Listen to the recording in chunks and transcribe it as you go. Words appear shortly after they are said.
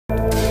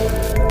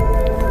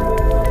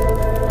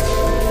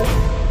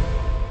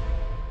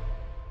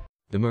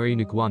The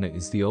marine iguana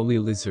is the only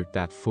lizard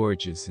that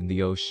forages in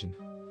the ocean.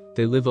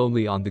 They live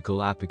only on the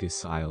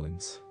Galapagos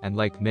Islands, and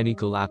like many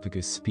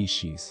Galapagos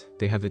species,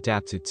 they have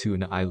adapted to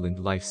an island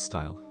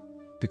lifestyle.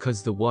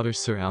 Because the water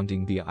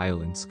surrounding the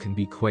islands can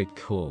be quite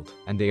cold,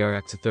 and they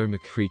are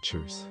ectothermic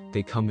creatures,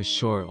 they come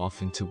ashore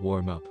often to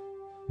warm up.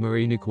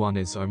 Marine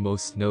iguanas are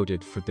most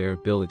noted for their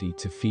ability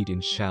to feed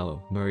in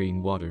shallow,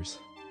 marine waters.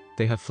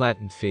 They have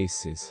flattened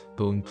faces,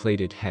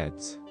 bone-plated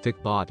heads,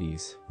 thick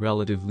bodies,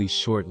 relatively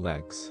short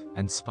legs,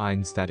 and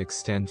spines that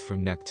extend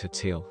from neck to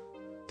tail.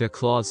 Their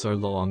claws are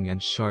long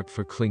and sharp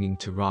for clinging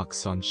to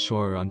rocks on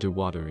shore or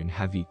underwater in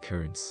heavy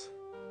currents.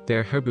 They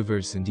are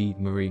herbivores and eat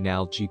marine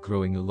algae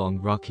growing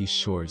along rocky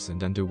shores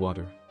and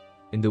underwater.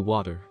 In the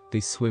water, they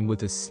swim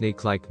with a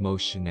snake-like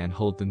motion and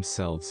hold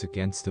themselves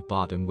against the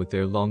bottom with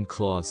their long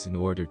claws in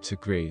order to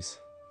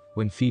graze.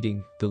 When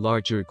feeding, the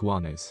larger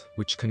iguanas,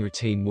 which can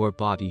retain more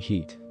body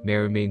heat, may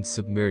remain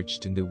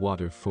submerged in the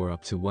water for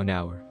up to 1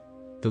 hour.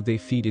 Though they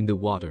feed in the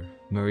water,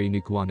 marine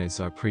iguanas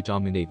are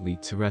predominantly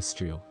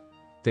terrestrial.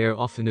 They are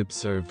often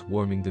observed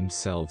warming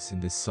themselves in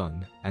the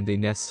sun, and they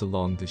nest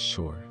along the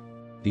shore.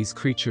 These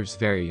creatures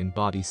vary in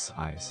body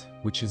size,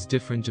 which is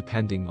different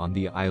depending on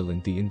the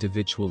island the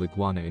individual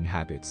iguana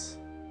inhabits.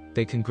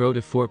 They can grow to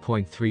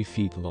 4.3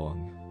 feet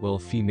long, while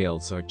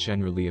females are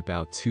generally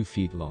about 2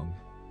 feet long.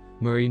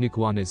 Marine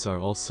iguanas are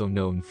also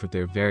known for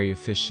their very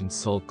efficient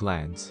salt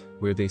glands,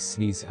 where they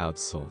sneeze out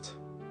salt.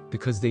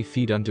 Because they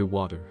feed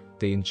underwater,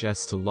 they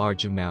ingest a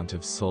large amount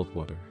of salt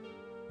water.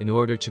 In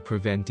order to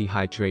prevent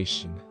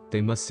dehydration, they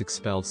must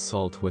expel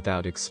salt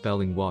without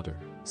expelling water,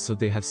 so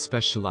they have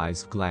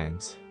specialized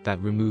glands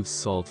that remove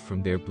salt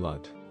from their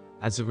blood.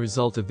 As a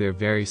result of their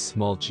very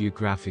small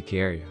geographic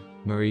area,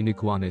 marine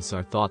iguanas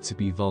are thought to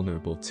be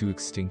vulnerable to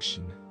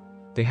extinction.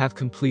 They have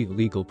complete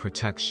legal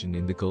protection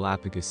in the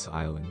Galapagos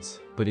Islands,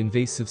 but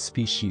invasive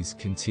species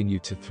continue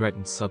to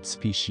threaten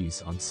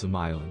subspecies on some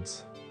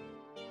islands.